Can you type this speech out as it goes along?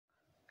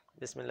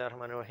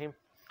Bismillahirrahmanirrahim.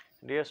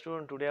 Dear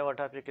student, today our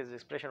topic is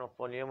expression of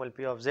polynomial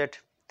P of Z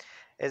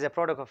as a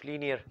product of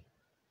linear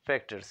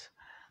factors.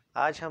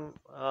 आज हम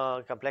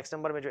complex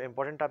number में जो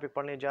important topic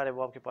पढ़ने जा रहे हैं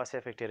वो आपके पास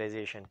है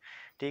फैक्टराइजेशन।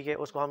 ठीक है,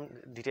 उसको हम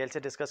डिटेल से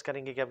डिस्कस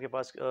करेंगे कि आपके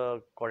पास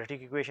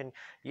क्वाड्रेटिक इक्वेशन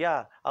या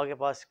आपके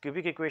पास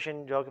क्यूबिक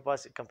इक्वेशन जो आपके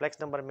पास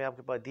कम्प्लेक्स नंबर में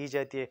आपके पास दी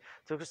जाती है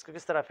तो उसको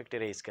किस तरह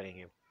फैक्टराइज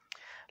करेंगे।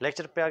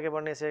 लेक्चर पे आगे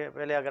बढ़ने से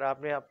पहले अगर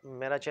आपने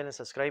मेरा चैनल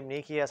सब्सक्राइब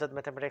नहीं किया असद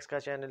मैथमेटिक्स का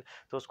चैनल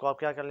तो उसको आप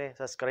क्या कर लें,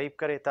 सब्सक्राइब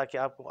करें ताकि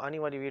आपको आने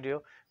वाली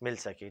वीडियो मिल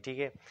सके। ठीक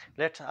है,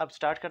 लेट्स आप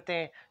स्टार्ट करते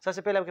हैं।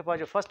 सबसे पहले आपके पास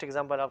जो फर्स्ट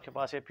एग्जांपल आपके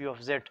पास है पी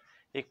ऑफ जेड,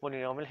 एक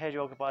पोलिनोमियल है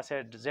जो आपके पास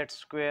है जेड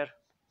स्क्वायर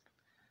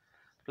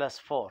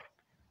प्लस 4।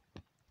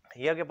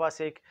 ये आपके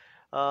पास एक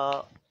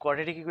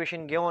क्वाड्रेटिक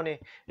इक्वेशन गिवन है,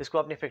 इसको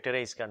आपने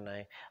फैक्टराइज करना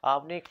है।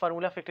 आपने एक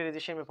फार्मूला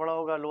फैक्टराइजेशन में पढ़ा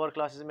होगा लोअर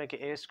क्लासेस में कि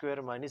ए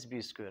स्क्वायर माइनस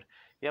बी स्क्वायर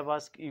यह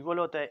पास इक्वल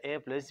होता है ए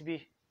प्लस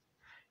बी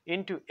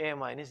इंटू ए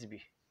माइनस बी।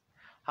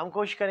 हम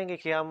कोशिश करेंगे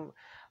कि हम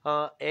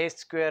ए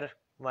square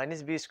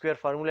minus B square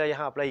formula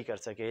यहाँ अप्लाई कर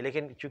सके,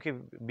 लेकिन चूंकि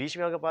बीच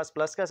में आपके पास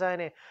प्लस का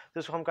साइन है तो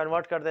उसको हम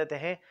कन्वर्ट कर देते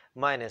हैं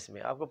माइनस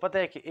में। आपको पता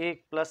है कि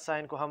एक प्लस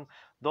साइन को हम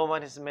दो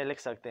माइनस में लिख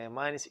सकते हैं,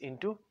 माइनस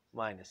इंटू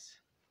माइनस।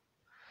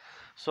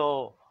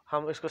 सो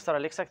हम इसको इस तरह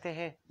लिख सकते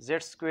हैं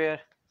जेड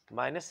स्क्वायर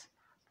माइनस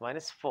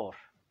माइनस 4।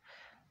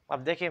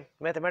 अब देखिए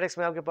मैथमेटिक्स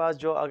में आपके पास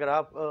जो अगर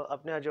आप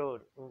अपना जो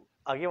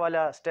आगे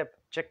वाला स्टेप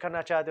चेक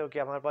करना चाहते हो कि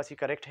हमारे पास ये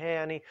करेक्ट है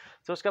या नहीं,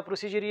 तो उसका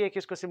प्रोसीजर ये है कि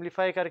इसको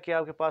सिंप्लीफाई करके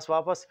आपके पास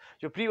वापस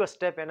जो प्रीवियस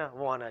स्टेप है ना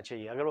वो आना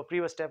चाहिए। अगर वो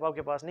प्रीवियस स्टेप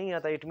आपके पास नहीं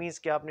आता इट मीन्स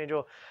कि आपने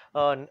जो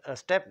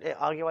स्टेप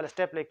आगे वाला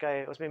स्टेप लिखा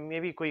है उसमें मे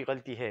भी कोई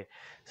गलती है।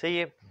 सही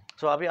है,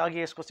 सो अभी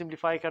आगे इसको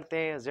सिंप्लीफाई करते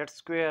हैं। जेड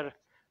स्क्वायर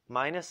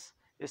माइनस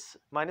इस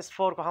माइनस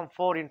 4 को हम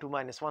 4 इंटू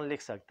माइनस 1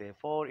 लिख सकते हैं,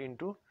 4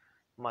 इंटू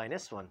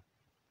माइनस 1।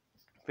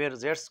 फिर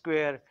जेड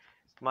स्क्वायर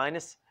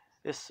माइनस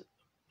इस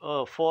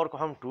 4 को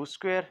हम 2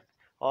 स्क्वायर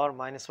और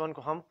माइनस 1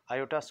 को हम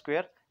आयोटा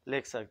स्क्वायर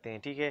लिख सकते हैं।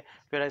 ठीक है,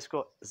 फिर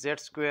इसको Z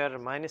square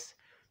minus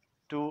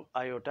 2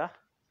 iota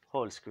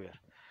whole square.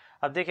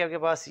 अब देखिए आपके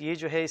पास ये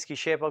जो है इसकी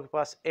शेप आपके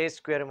पास ए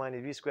स्क्वायर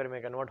माइनस बी स्क्वायर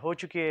में कन्वर्ट हो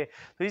चुकी है,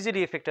 तो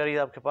इजीली फैक्टराइज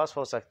आपके पास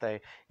हो सकता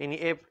है। यानी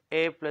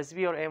ए प्लस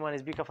बी और ए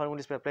माइनस बी का फार्मूला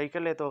इस पर अप्लाई कर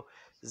ले तो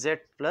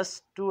Z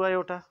plus 2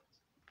 iota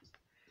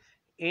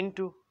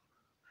into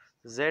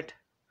Z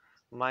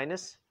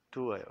minus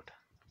 2 iota.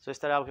 सो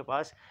इस तरह आपके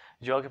पास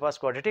जो आपके पास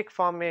क्वाड्रेटिक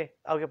फॉर्म में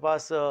आपके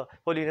पास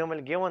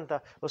पोलिनोमियल गिवन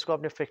था उसको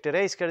आपने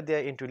फैक्टराइज कर दिया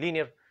इनटू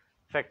लीनियर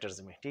फैक्टर्स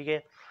में। ठीक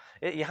है,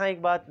 यहाँ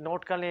एक बात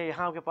नोट कर लें,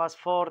 यहाँ आपके पास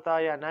 4 था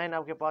या 9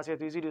 आपके पास है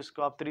तो इजीली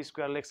उसको आप 3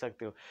 स्क्वायर लिख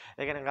सकते हो।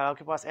 लेकिन अगर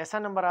आपके पास ऐसा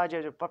नंबर आ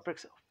जाए जो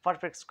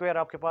परफेक्ट स्क्वायर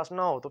आपके पास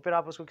ना हो तो फिर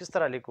आप उसको किस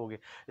तरह लिखोगे।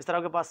 इस तरह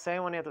आपके पास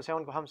 7 है तो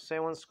 7 को हम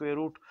 7 स्क्वायर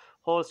रूट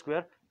होल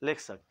स्क्वायर लिख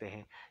सकते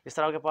हैं। इस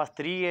तरह आपके पास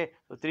 3 है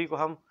तो 3 को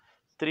हम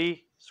 3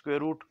 स्क्वायर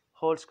रूट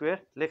होल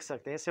स्क्वायर लिख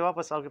सकते हैं। इससे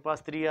वापस आपके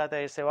पास 3 आता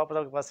है, इससे वापस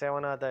आपके पास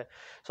 7 आता है।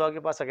 सो आपके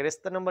पास अगर इस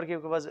नंबर के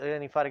पास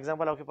यानी फॉर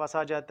एग्जांपल आपके पास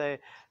आ जाता है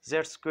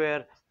जेड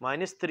स्क्वायर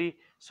माइनस 3,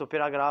 सो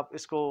फिर अगर आप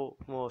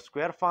इसको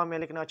स्क्वायर फॉर्म में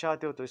लिखना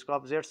चाहते हो तो इसको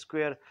आप Z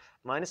square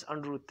minus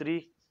 √3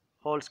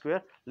 whole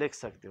square लिख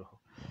सकते हो।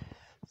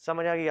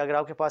 समझ आ गई। अगर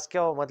आपके पास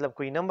क्या हो मतलब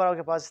कोई नंबर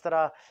आपके पास इस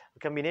तरह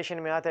कम्बिनेशन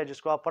में आता है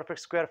जिसको आप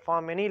परफेक्ट स्क्वायर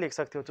फॉर्म में नहीं लिख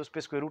सकते हो तो उस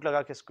पर स्क्वायर रूट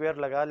लगा के स्क्वायर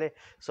लगा ले,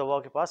 सो वो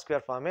आपके पास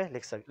स्क्वायर फॉर्म में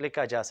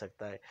लिखा जा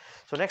सकता है।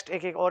 सो नेक्स्ट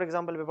एक और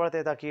एग्जांपल पे पढ़ते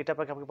हैं ताकि ये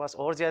टॉपिक आपके पास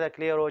और ज़्यादा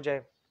क्लियर हो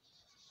जाए।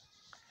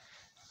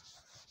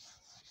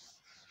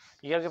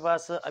 ये आपके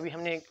पास अभी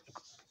हमने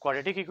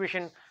क्वाड्रेटिक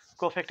इक्वेशन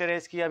को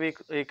फैक्टराइज किया, अभी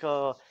एक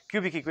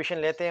क्यूबिक इक्वेशन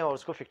लेते हैं और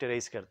उसको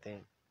फैक्टराइज करते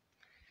हैं।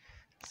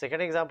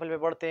 सेकेंड एग्जाम्पल पे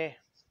पढ़ते हैं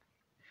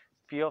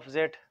P of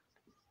Z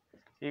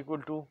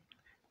equal to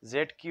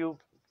Z cube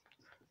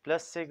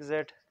plus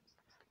 6z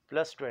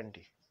plus 20।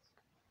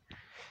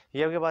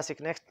 ये आपके पास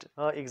एक नेक्स्ट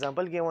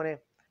एग्जांपल गिवन है।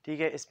 ठीक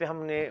है, इस पे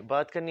हमने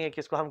बात करनी है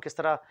कि इसको हम किस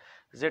तरह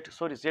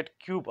जेड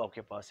क्यूब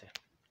आपके पास है,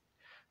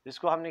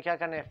 इसको हमने क्या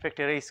करना है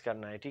फैक्टराइज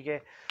करना है। ठीक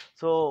है,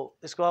 सो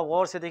इसको आप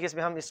गौर से देखिए,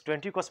 इसमें हम इस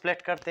 20 को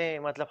स्प्लिट करते हैं,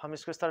 मतलब हम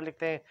इसको इस तरह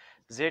लिखते हैं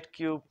Z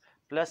cube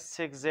plus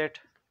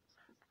 6z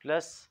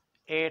plus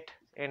 8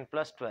 and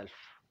plus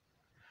 12।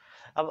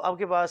 अब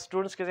आपके पास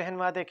स्टूडेंट्स के जहन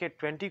में आते हैं कि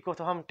 20 को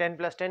तो हम 10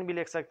 + 10 भी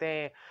लिख सकते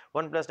हैं,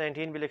 1 +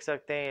 19 भी लिख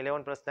सकते हैं,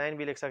 11 + 9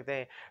 भी लिख सकते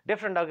हैं।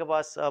 डिफरेंट आपके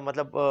पास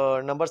मतलब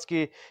नंबर्स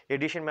की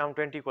एडिशन में हम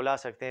 20 को ला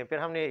सकते हैं। फिर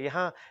हमने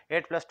यहाँ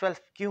 8 + 12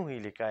 क्यों ही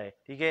लिखा है।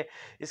 ठीक है,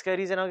 इसका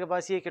रीज़न आपके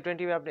पास ये है कि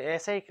 20 में आपने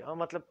ऐसा एक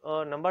मतलब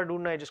नंबर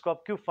ढूंढना है जिसको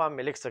आप क्यूब फॉर्म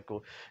में लिख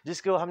सको,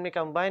 जिसको हमने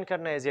कंबाइन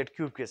करना है जेड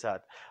क्यूब के साथ,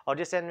 और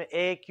जैसे हमें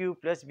ए क्यूब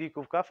प्लस बी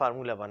क्यूब का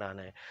फार्मूला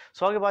बनाना है।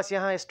 सो आपके पास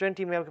यहाँ इस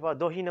 20 में आपके पास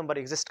 2 ही नंबर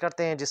एग्जिस्ट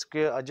करते हैं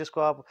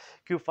जिसको आप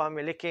क्यूब फॉर्म में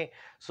लिखें।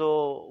 सो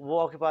वो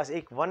आपके पास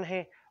एक 1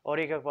 है और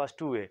एक आपके पास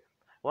 2 है।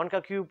 1 का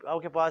क्यूब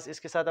आपके पास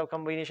इसके साथ आप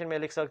कम्बिनेशन में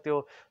लिख सकते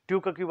हो, 2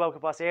 का क्यूब आपके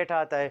पास 8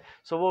 आता है,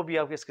 सो वो भी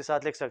आप इसके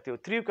साथ लिख सकते हो।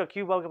 3 का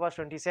क्यूब आपके पास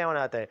 27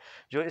 आता है,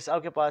 जो इस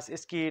आपके पास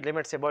इसकी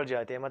लिमिट से बढ़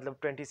जाते हैं, मतलब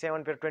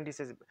 27 फिर 20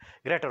 से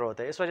ग्रेटर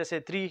होता है। इस वजह से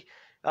 3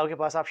 आपके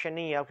पास ऑप्शन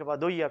नहीं है, आपके पास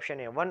 2 ही ऑप्शन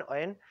है, 1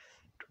 एंड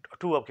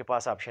 2 आपके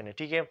पास ऑप्शन है।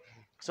 ठीक है,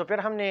 सो फिर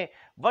हमने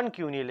 1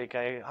 क्यों नहीं लिखा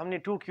है, हमने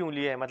 2 क्यों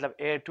लिया है, मतलब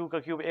 2 का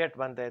क्यूब 8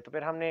 बनता है, तो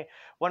फिर हमने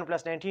 1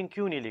 + 19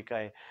 क्यों नहीं लिखा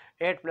है,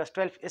 8 +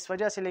 12 इस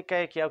वजह से लिखा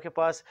है कि आपके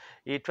पास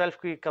ये 12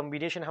 की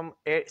कम्बिनेशन हम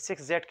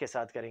 6z के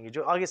साथ करेंगे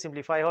जो आगे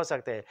सिंप्लीफाई हो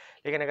सकता है,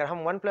 लेकिन अगर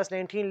हम 1 +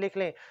 19 लिख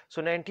लें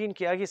सो 19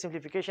 की आगे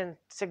सिंप्लीफिकेशन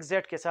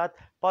 6z के साथ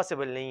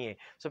पॉसिबल नहीं है।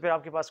 सो फिर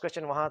आपके पास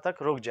क्वेश्चन वहाँ तक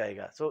रुक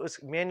जाएगा। सो इस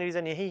मेन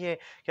रीज़न यही है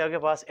कि आपके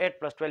पास 8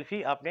 + 12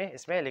 ही आपने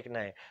इसमें लिखना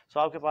है। सो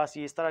आपके पास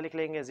ये इस तरह लिख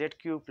लेंगे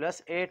z³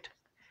 + 8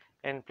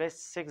 and plus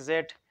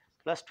 6z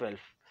plus 12।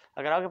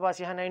 अगर आपके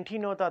पास यहाँ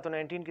 19 होता तो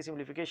 19 की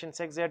सिंप्लीफिकेशन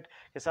 6z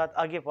के साथ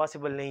आगे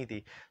पॉसिबल नहीं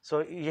थी।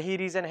 सो यही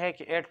रीज़न है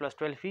कि 8 +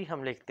 12 ही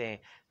हम लिखते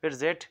हैं। फिर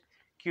z³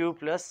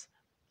 +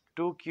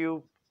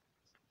 2³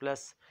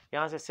 प्लस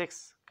यहाँ से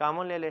 6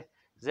 कॉमन ले ले,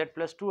 z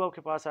 + 2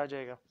 आपके पास आ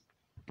जाएगा।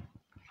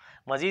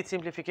 मज़ीद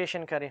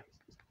सिंप्लीफिकेशन करें,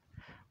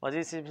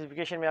 मज़ीद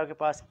सिंप्लीफिकेशन में आपके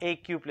पास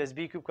a³ +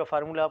 b³ का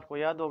फार्मूला आपको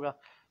याद होगा,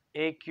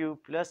 a³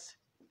 +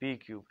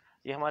 b³,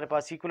 ये हमारे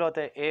पास इक्वल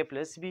होता है a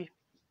 + b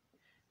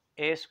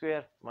a² -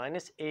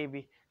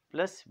 ab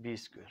 + b²।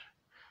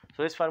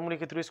 सो इस फार्मूले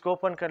के थ्रू इसको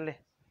ओपन कर ले,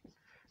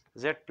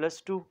 z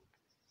 + 2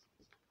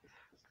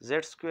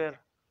 z² -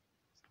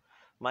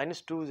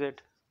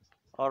 2z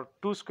और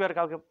 2²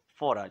 का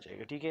 4 आ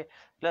जाएगा, ठीक है,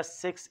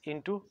 प्लस 6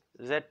 ×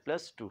 z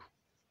 + 2।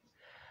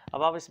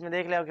 अब आप इसमें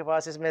देख लें, आपके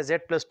पास इसमें z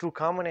 + 2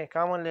 कॉमन है,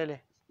 कॉमन ले ले,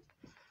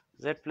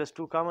 z +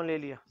 2 कॉमन ले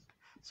लिया।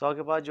 सो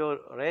आपके पास जो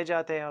रह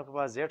जाते हैं आपके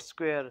पास z² -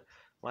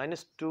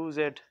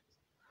 2z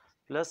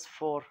 +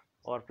 4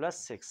 और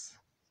प्लस 6।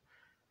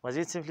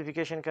 मज़ीद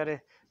सिंप्लीफिकेशन करें,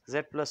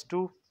 z +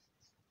 2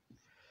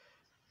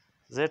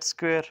 z² -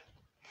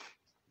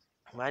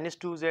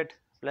 2z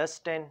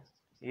 + 10,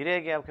 ये रह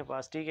गया आपके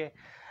पास, ठीक है।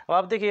 अब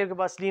आप देखिए आपके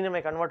पास लीनियर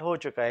में कन्वर्ट हो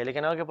चुका है,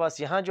 लेकिन आपके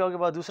पास यहाँ जो आपके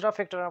पास दूसरा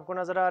फैक्टर आपको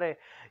नज़र आ रहा है,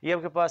 ये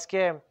आपके पास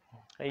क्या है,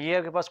 ये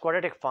आपके पास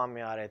क्वाड्रेटिक फॉर्म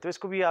में आ रहा है, तो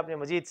इसको भी आपने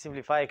मज़ीद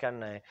सिंप्लीफाई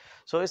करना है।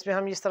 सो इसमें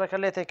हम इस तरह कर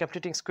लेते हैं,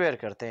 कंप्लीटिंग स्क्वायर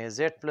करते हैं,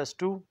 z +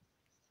 2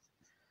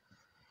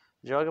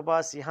 जो आपके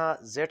पास यहाँ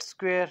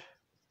z²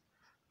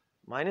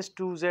 -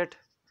 2z।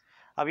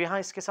 अब यहाँ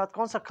इसके साथ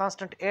कौन सा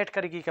कांस्टेंट ऐड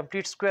करेगी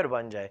कंप्लीट स्क्वायर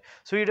बन जाए।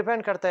 सो ये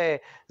डिपेंड करता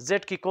है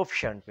z की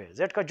कोफिशिएंट पे,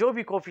 z का जो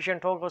भी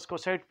कोफिशिएंट होगा उसको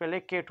साइड पे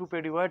लिख के 2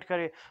 पे डिवाइड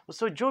करे,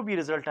 उससे जो भी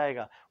रिजल्ट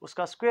आएगा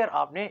उसका स्क्वायर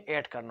आपने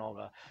ऐड करना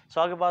होगा।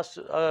 सो आपके पास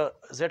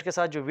z के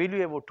साथ जो वैल्यू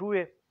है वो 2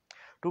 है,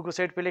 2 को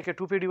साइड पे लेके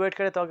 2 पे डिवाइड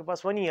करे तो आपके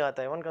पास 1 ही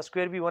आता है, 1 का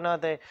स्क्वायर भी 1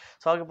 आता है।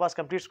 सो आपके पास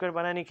कंप्लीट स्क्वायर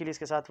बनाने के लिए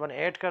इसके साथ 1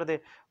 ऐड कर दे,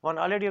 1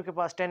 ऑलरेडी आपके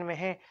पास 10 में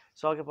है,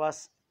 सो आपके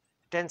पास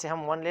 10 से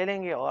हम 1 ले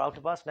लेंगे और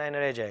आपके पास 9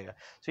 रह जाएगा।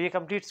 सो ये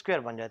कंप्लीट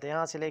स्क्वायर बन जाता है,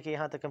 यहाँ से लेके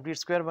यहाँ तक कंप्लीट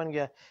स्क्वायर बन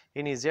गया,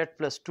 यानी z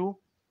 + 2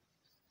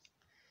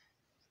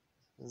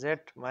 z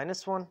 -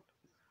 1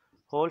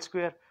 होल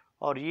स्क्वायर,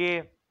 और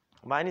ये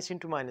माइनस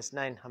इंटू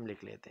 -9 हम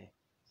लिख लेते हैं।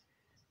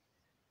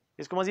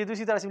 इसको मज़ीद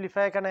उसी तरह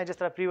सिंप्लीफाई करना है जिस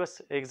तरह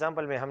प्रीवियस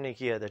एग्जाम्पल में हमने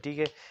किया था, ठीक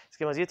है।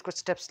 इसके मज़ीद कुछ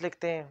स्टेप्स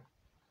लिखते हैं।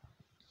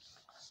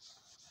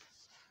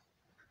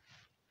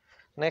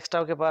 नेक्स्ट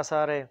आपके पास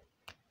आ रहे हैं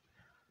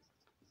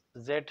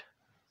z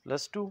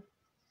 + 2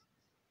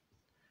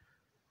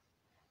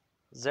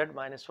 z -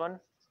 1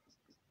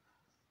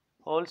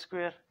 होल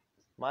स्क्वायर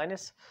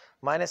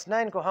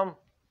 -9 को हम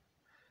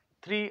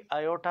 3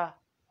 आयोटा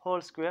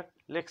होल स्क्वायर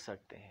लिख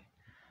सकते हैं।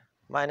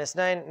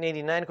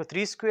 -9 को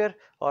 3 स्क्वायर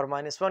और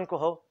 -1 को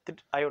हम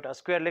आयोटा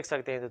स्क्वायर लिख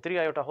सकते हैं, तो 3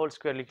 आयोटा होल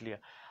स्क्वायर लिख लिया।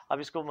 अब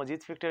इसको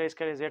मजीद फैक्टराइज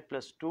करें, z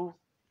 + 2,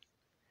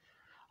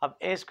 अब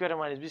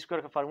a² -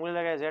 b² का फार्मूला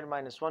लगाए, z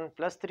 - 1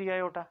 + 3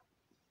 iota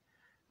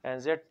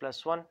and z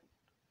 +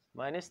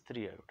 1 -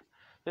 3 iota.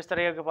 तो इस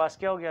तरह आपके पास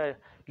क्या हो गया,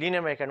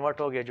 लीनियर में कन्वर्ट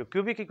हो गया। जो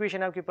क्यूबिक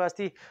इक्वेशन आपके पास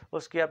थी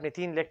उसके आपने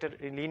 3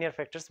 लीनियर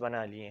फैक्टर्स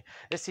बना लिए हैं।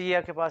 इससे ये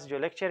आपके पास जो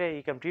लेक्चर है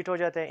ये कंप्लीट हो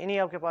जाता है। इन्हीं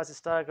आपके पास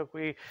इस तरह का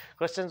कोई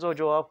क्वेश्चंस हो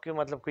जो आपके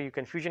मतलब कोई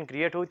कन्फ्यूजन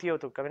क्रिएट होती है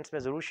तो कमेंट्स में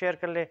ज़रूर शेयर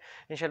कर लें,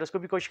 इंशाल्लाह उसको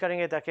भी कोशिश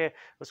करेंगे ताकि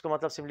उसको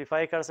मतलब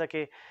सिंप्लीफाई कर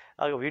सके।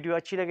 अगर वीडियो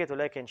अच्छी लगे तो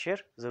लाइक एंड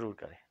शेयर ज़रूर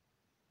करें।